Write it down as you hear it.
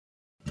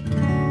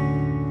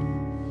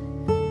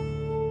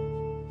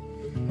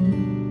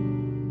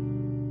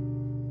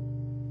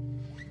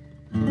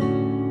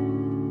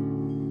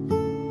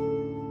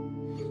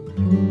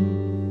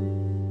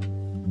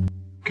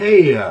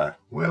Okay,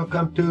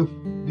 welcome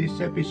to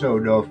this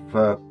episode of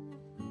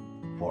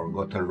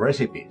Forgotten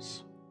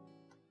Recipes.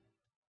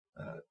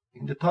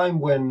 In the time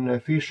when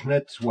fish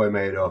nets were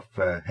made of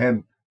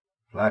hemp,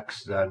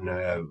 flax and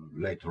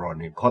later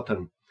on in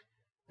cotton,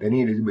 they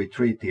needed to be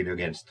treated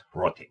against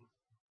rotting.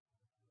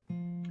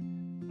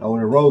 Now on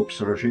the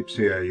ropes or ships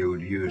here you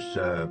would use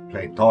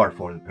plain tar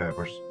for the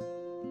purpose,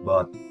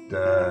 but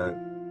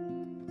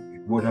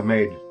it would have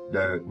made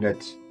the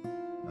nets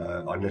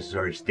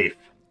unnecessarily stiff.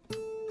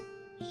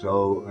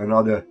 So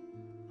another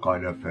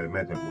kind of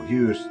method was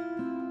used,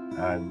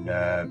 and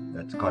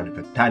that's kind of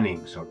a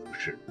tanning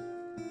solution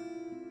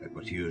that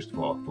was used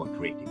for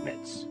treating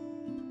nets.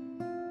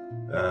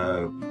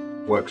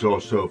 Works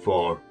also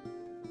for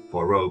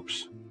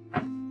ropes,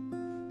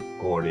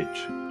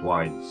 cordage,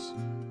 twines,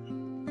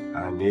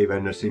 and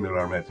even a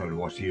similar method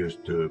was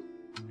used to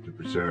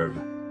preserve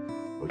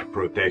or to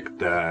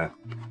protect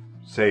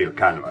sail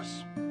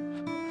canvas.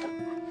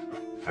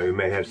 Now you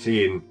may have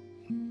seen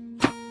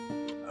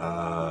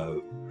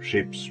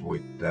ships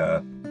with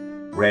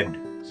red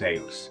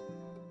sails,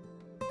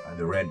 and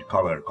the red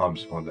color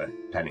comes from the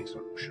tanning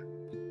solution.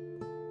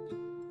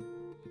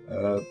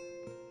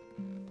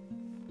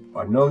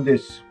 I've known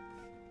this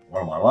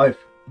all my life,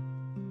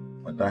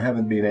 but I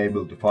haven't been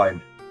able to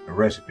find a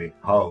recipe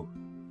how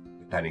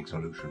the tanning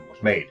solution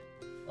was made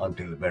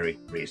until very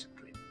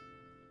recently.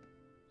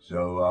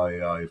 So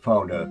I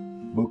found a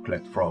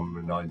booklet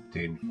from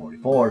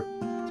 1944,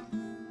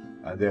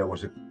 and there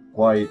was a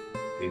quite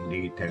in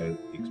detail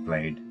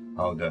explained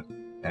how the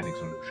tanning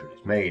solution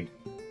is made,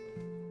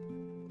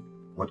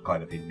 what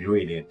kind of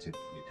ingredients it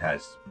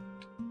has,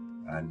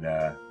 and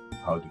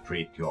how to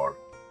treat your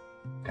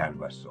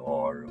canvas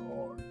or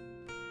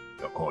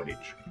your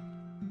cordage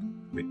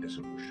with the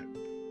solution.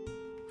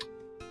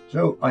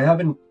 So I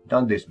haven't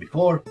done this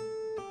before,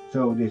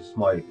 so this is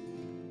my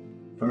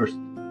first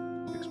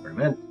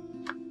experiment,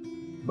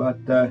 but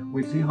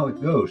we'll see how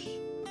it goes.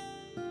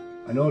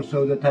 And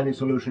also the tanning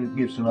solution, it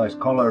gives a nice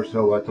color,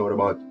 so I thought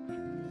about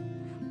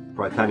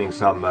try tanning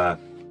some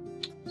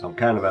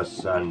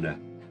canvas and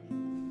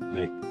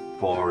make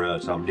for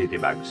some ditty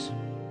bags,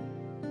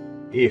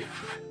 if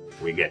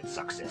we get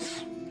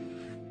success.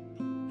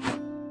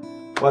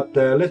 But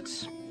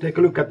let's take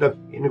a look at the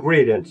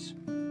ingredients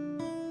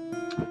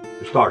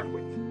to start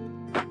with.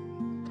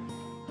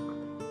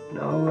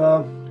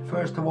 Now,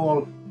 first of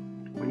all,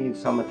 we need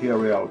some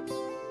material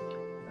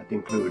that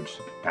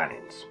includes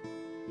tannins.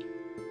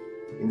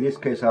 In this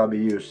case I'll be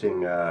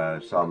using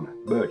some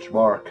birch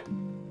bark,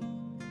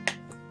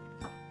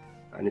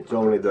 and it's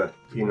only the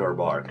inner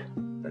bark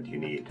that you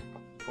need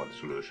for the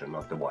solution,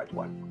 not the white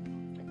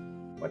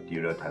one, but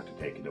you don't have to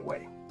take it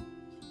away.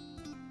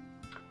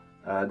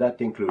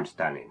 That includes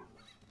tannin.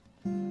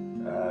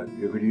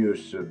 You could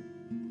use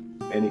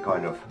any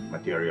kind of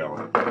material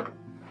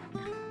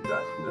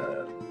that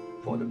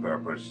for the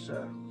purpose,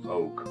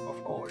 oak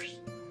of course,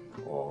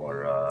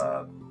 or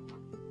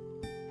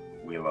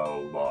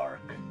willow bark,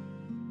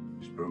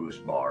 spruce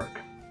bark,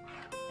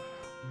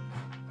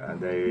 and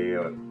they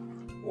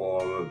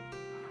all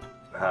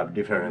have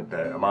different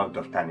amount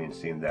of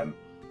tannins in them,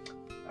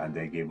 and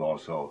they give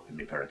also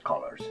different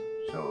colors,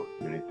 so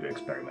you need to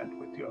experiment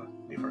with your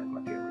different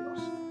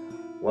materials.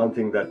 One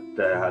thing that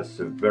has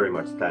very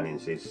much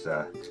tannins is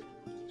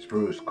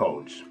spruce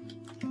cones,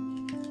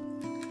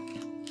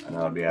 and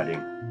I'll be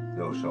adding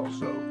those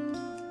also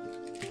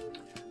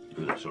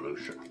to the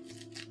solution.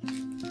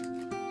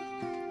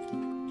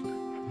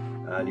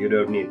 And you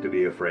don't need to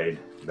be afraid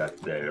that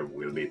there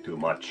will be too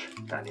much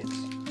tannins.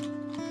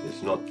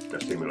 It's not a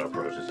similar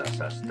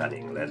process as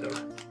tanning leather,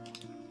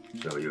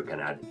 so you can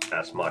add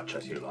as much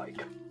as you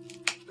like.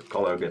 The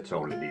color gets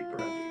only deeper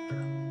and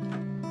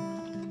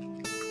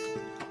deeper.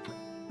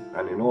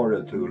 And in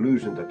order to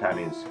loosen the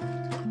tannins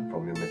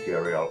from the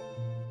material,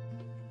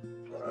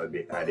 I'll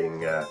be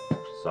adding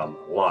some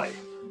lye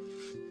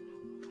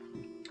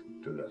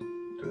to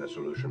the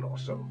solution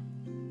also.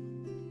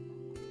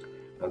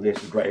 Now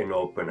this is drain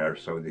opener,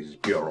 so this is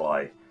pure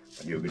lye,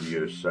 and you could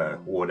use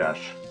wood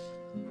ash,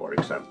 for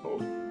example,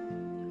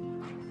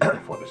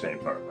 for the same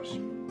purpose.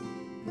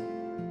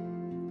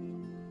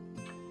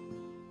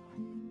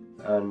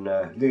 And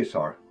these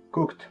are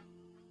cooked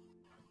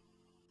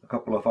a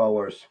couple of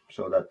hours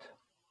so that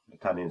the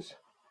tannins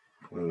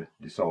will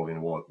dissolve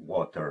in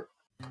water,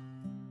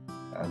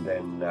 and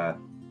then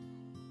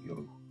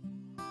you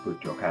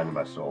put your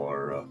canvas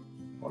or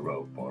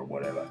rope or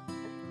whatever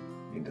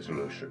in the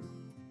solution.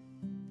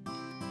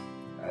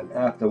 And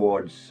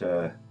afterwards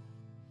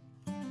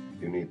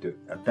you need to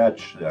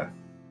attach the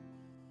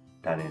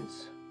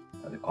tannins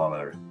and the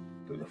color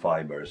to the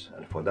fibers,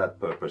 and for that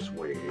purpose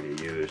we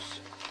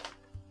use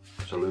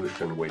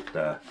solution with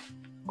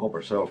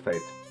copper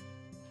sulfate,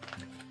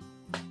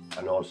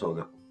 and also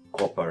the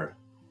copper,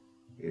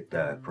 it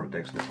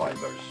protects the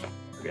fibers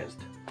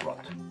against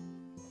rot.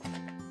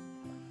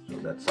 So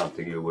that's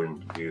something you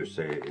wouldn't use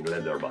in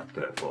leather,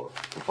 but for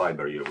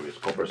fiber you use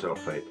copper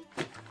sulfate,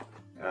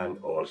 and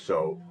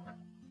also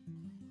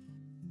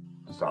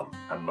some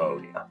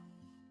ammonia.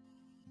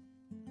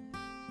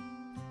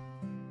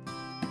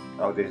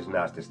 Now this is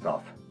nasty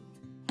stuff.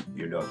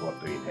 You don't want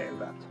to inhale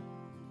that.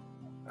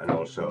 And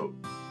also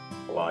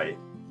lye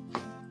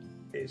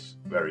is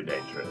very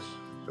dangerous.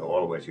 So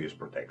always use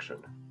protection,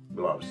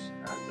 gloves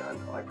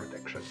and eye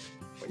protection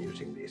when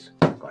using these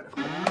kind of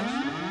chemicals.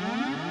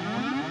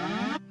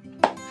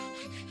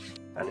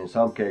 And in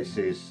some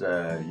cases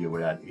you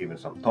would add even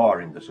some tar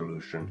in the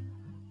solution.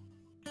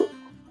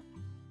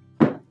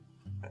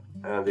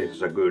 And this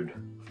is a good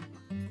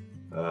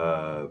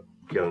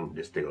kiln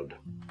distilled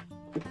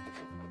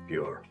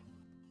pure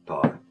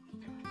tar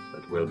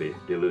that will be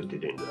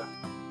diluted in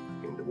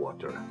the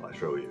water. I'll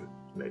show you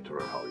later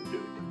on how you do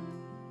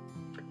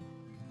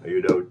it.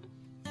 You don't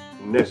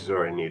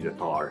necessarily need a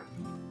tar,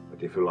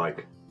 but if you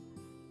like,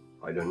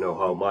 I don't know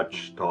how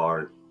much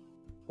tar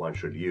one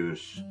should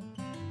use.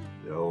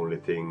 The only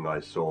thing I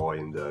saw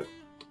in the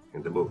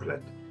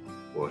booklet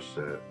was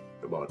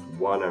about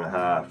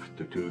 1.5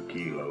 to 2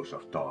 kilos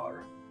of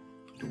tar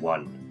to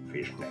 1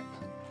 fish net.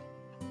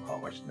 How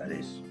much that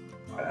is,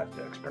 I'll have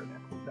to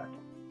experiment with that.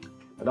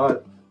 And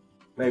I'll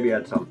maybe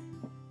add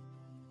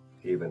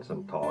even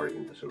some tar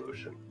in the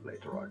solution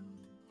later on.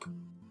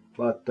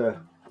 But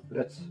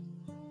let's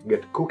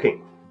get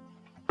cooking.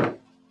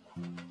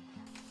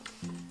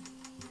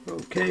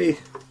 Okay,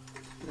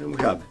 and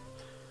we have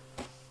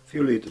a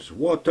few liters of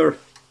water.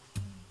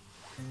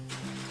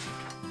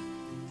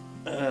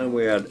 And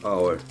we add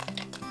our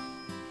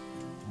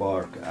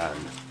bark and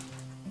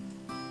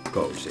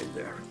cones in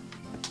there.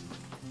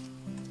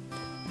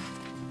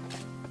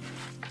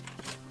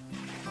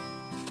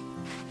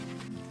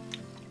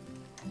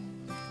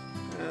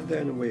 And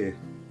then we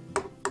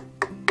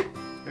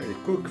let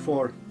it cook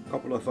for a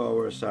couple of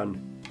hours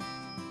and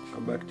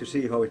come back to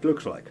see how it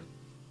looks like.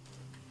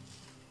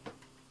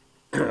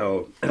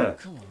 Oh,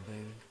 come on,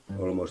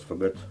 baby. Almost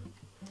forgot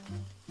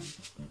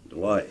the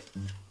lye.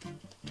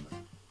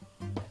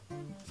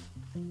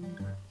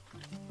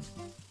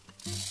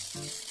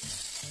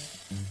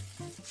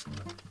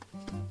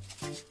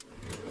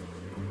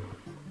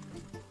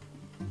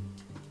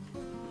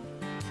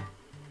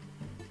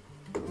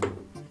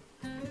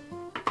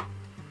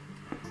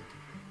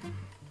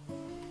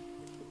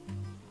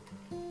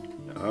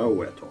 Now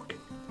we're talking.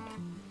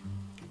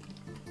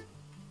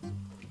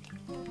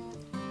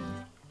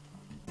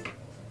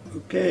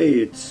 Okay,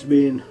 it's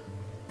been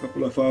a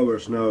couple of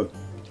hours now.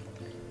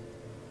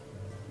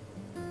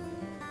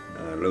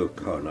 And look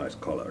how nice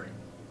color.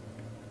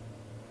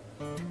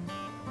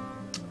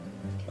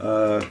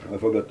 I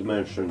forgot to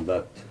mention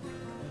that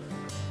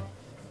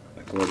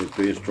according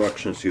to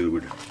instructions you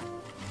would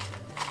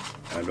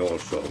add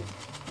also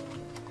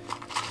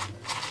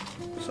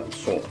some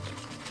salt.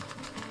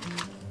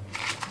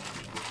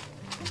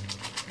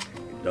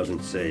 It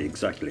doesn't say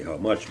exactly how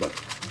much, but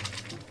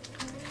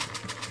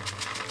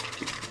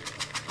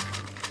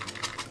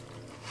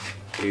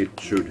it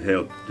should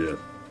help to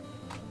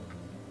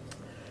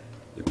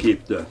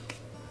keep the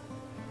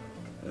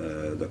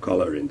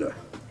color in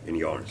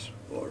yarns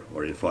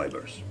or in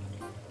fibers.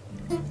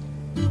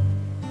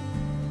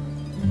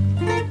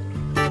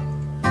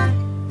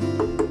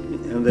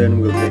 And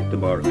then we'll take the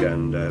bark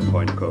and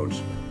pine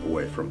cones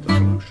away from the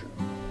solution.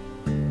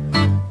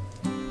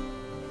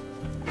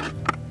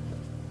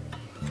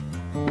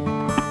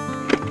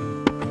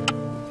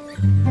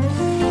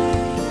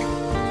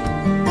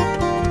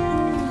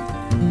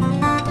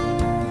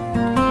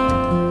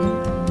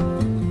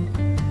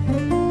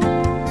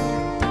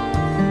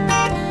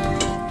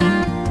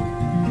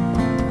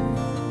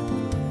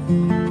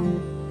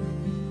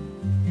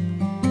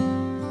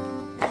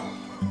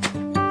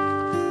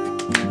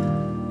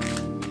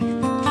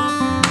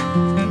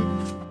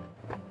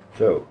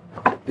 So,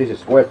 this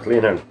is wet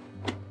linen,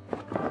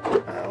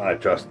 and I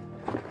just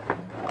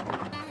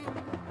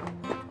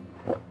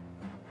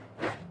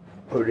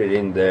put it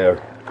in there.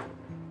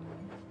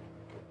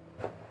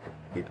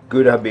 It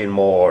could have been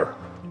more,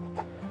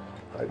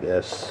 I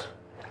guess,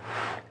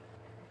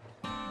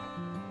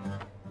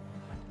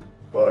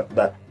 but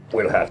that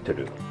will have to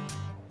do.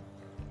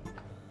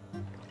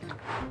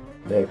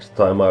 Next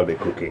time I'll be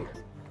cooking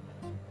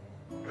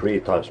 3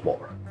 times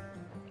more.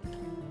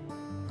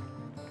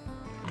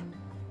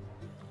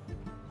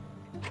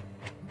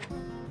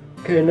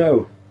 Okay,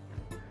 now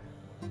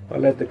I'll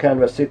let the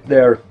canvas sit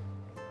there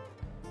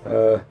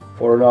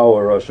for an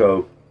hour or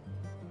so,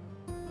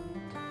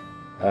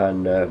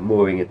 and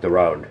moving it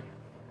around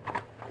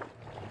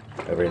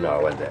every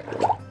now and then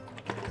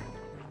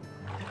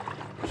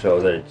so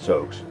that it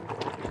soaks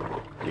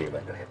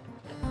evenly.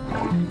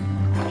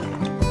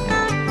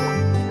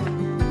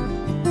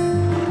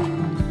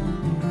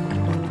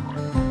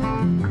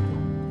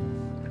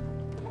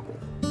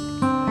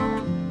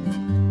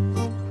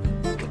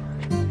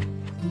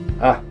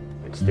 Ah,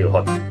 it's still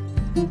hot,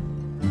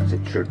 as it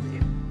should be.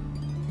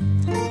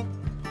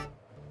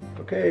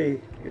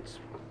 Okay, it's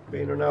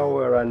been an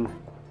hour and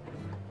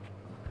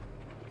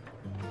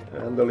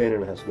the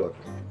linen has got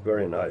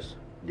very nice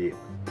deep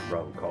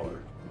brown color.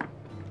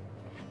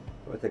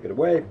 So I take it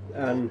away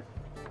and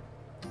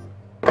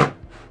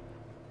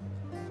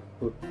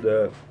put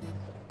the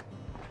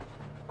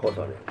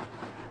cotton in.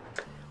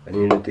 And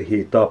you need to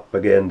heat up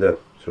again the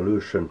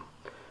solution,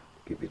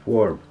 keep it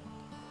warm.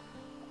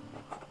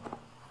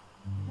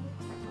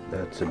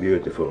 That's a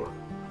beautiful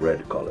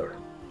red color.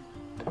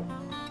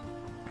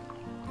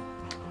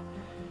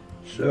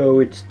 So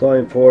it's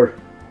time for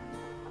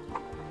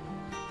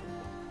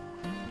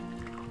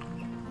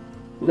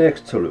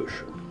next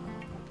solution.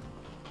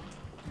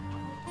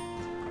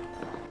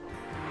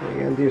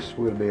 And this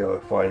will be our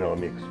final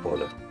mix for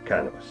the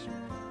canvas.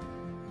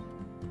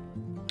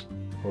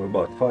 For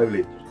about 5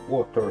 liters of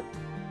water.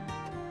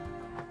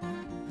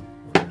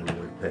 And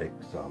we'll take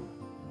some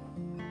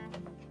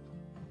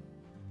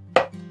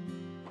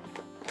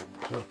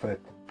sulfate.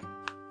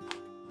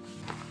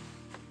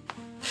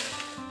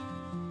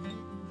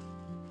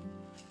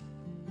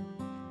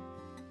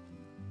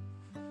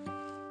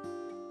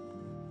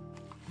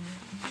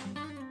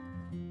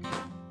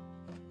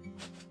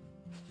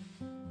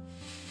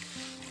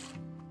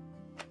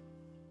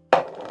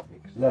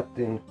 Mix that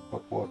in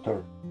hot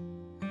water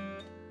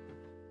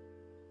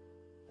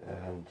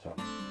and some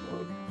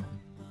oil.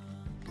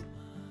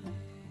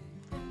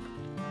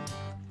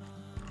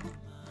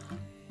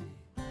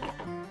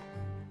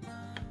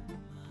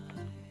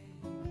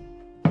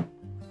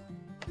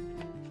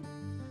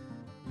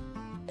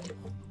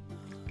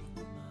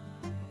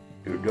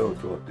 You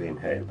don't want to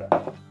inhale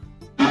that.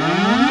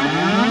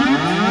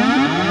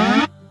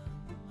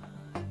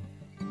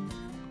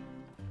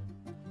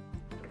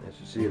 As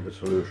you see, the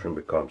solution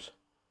becomes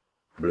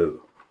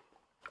blue.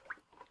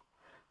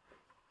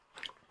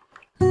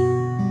 And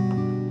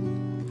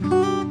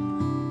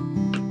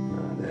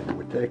then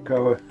we take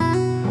our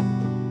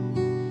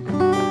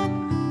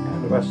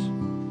canvas,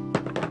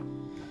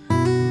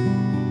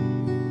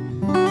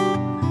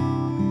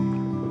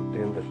 put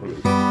in the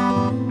solution.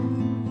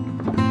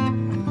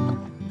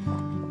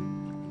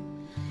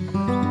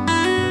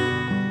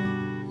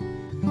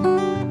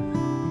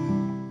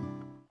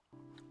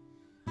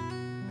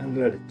 And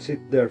let it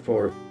sit there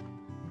for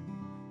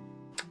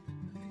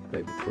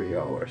maybe 3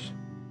 hours.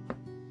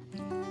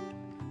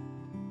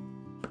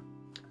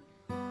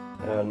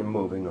 And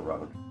moving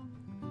around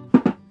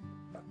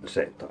at the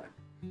same time.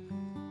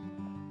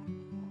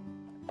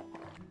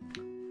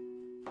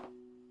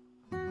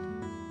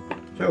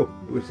 So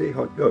we'll see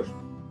how it goes.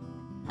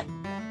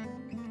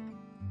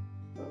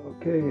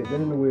 Okay,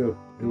 then we'll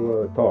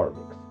do a tar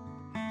mix.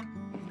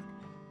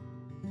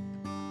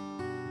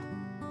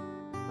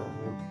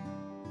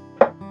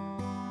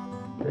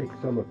 Take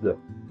some of the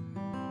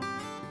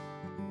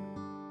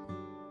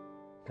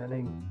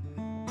tanning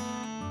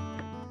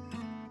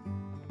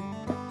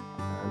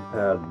and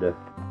add the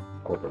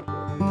copper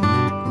sulfate.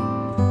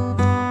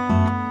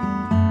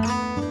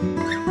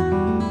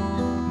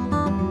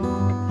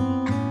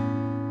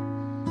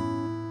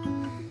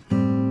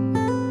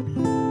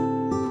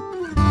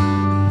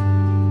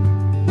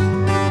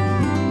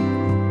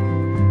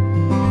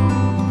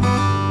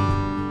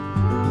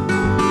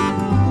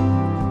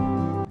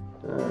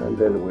 And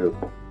then we'll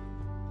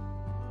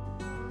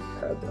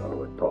add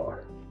our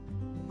tar.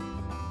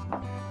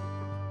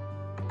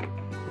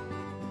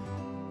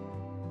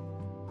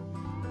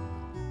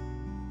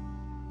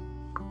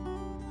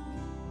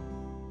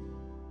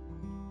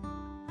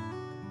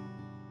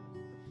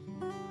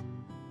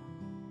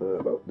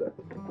 About that.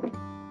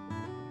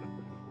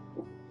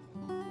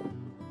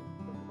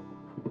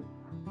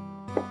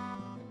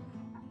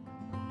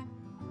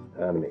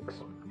 And mix.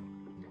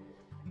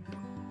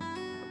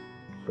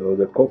 So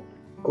the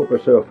copper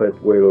sulfate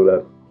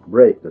will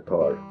break the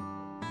tar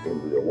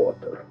into the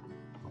water.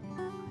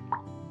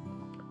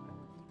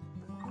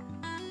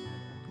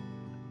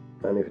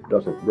 And if it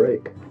doesn't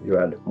break, you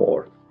add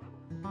more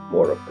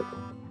of the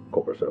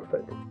copper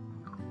sulfate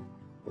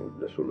into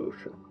the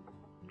solution.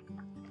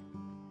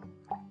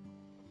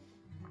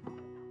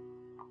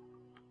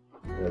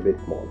 A bit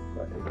more,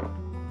 I think.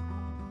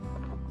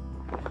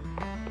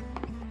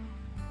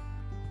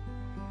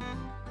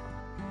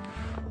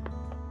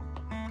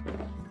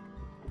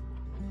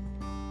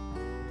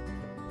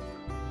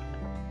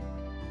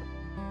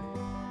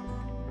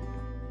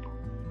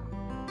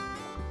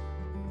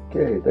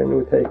 Okay, then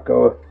we take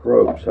our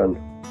ropes, and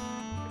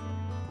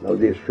now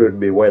this should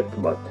be wet,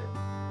 but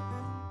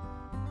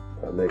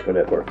I'll make an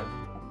effort.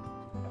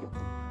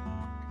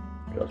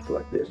 Just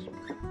like this.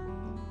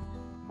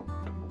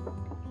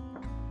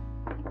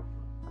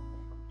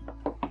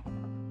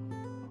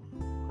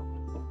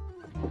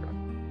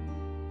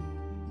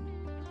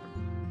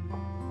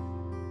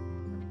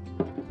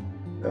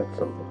 Add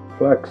some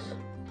flax,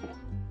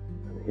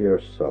 and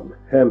here's some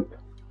hemp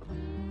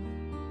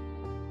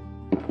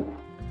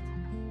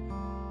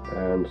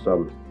and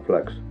some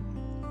flax,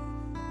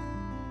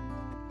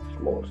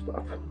 small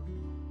stuff.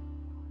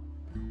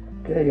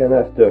 Okay, and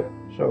after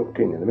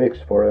soaking in the mix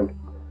for an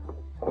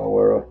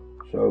hour or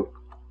so,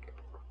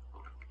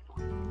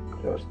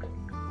 just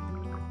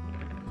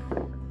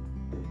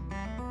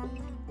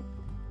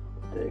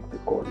take the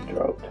cordage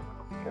out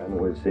and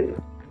we'll see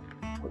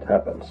what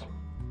happens.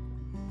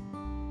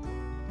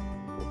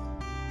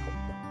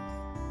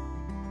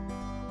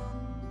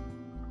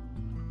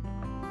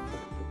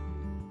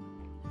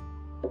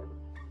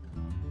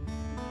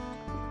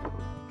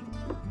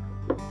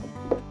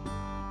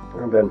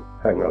 and then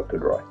hang out to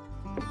dry.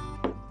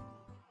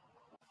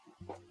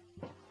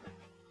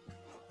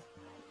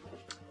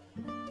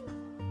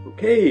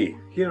 Okay,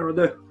 here are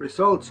the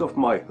results of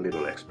my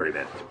little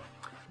experiment.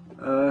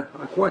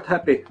 I'm quite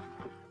happy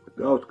with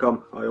the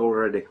outcome. I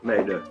already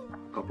made a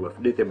couple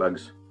of ditty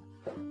bags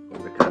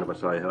on the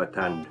canvas I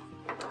tanned.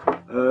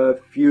 A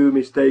few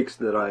mistakes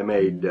that I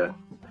made,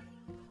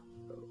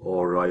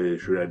 or I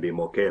should have been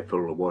more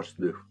careful, was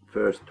to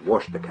first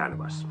wash the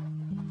canvas.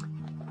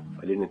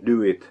 I didn't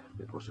do it.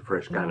 It was a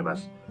fresh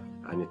canvas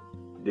and it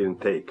didn't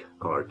take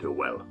color too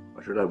well.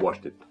 I should have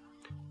washed it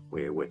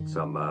with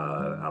some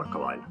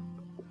alkaline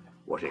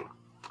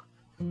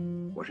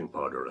washing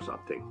powder or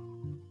something.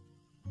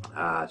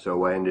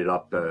 So I ended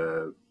up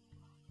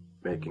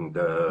making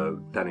the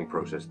tanning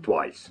process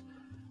twice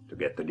to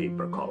get the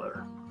deeper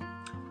color.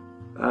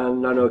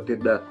 And I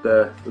noted that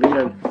the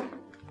linen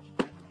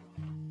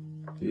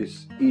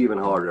is even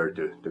harder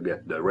to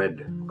get the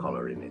red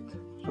color in it.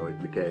 So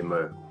it became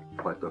a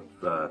quite of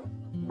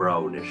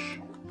brownish,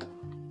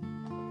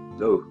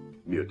 though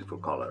beautiful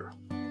color.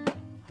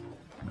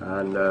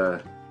 And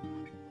a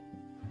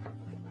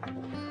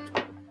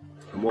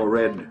more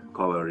red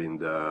color in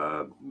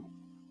the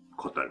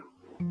cotton.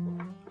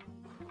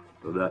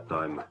 So that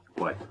I'm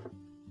quite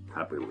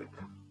happy with.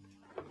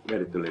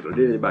 Made it a little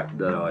ditty bag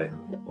that I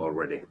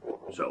already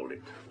sold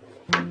it.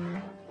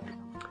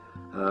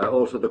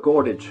 Also the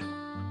cordage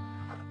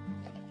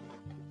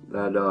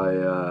that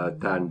I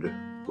tanned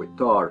with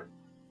tar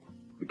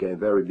became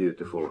very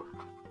beautiful.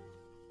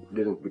 It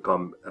didn't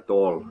become at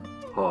all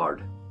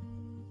hard.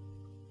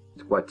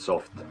 It's quite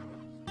soft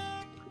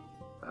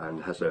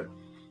and has a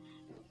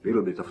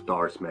little bit of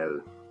tar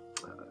smell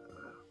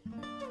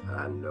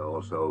and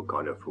also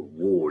kind of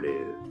woody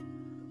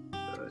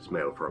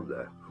smell from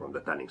the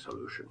tanning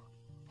solution.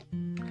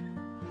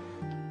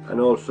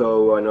 And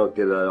also I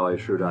noted that I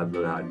should have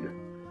had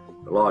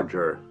a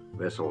larger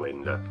vessel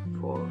in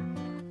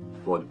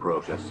for the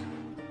process,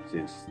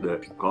 since the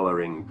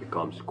coloring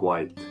becomes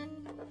quite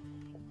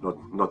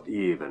not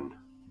even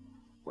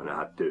when I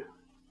had to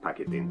pack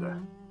it in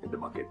the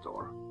bucket.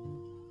 Or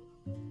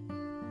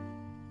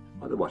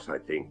otherwise I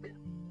think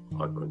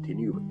I'll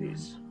continue with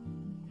this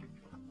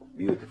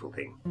beautiful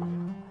thing.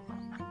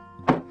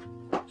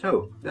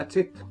 So that's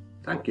it.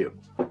 Thank you.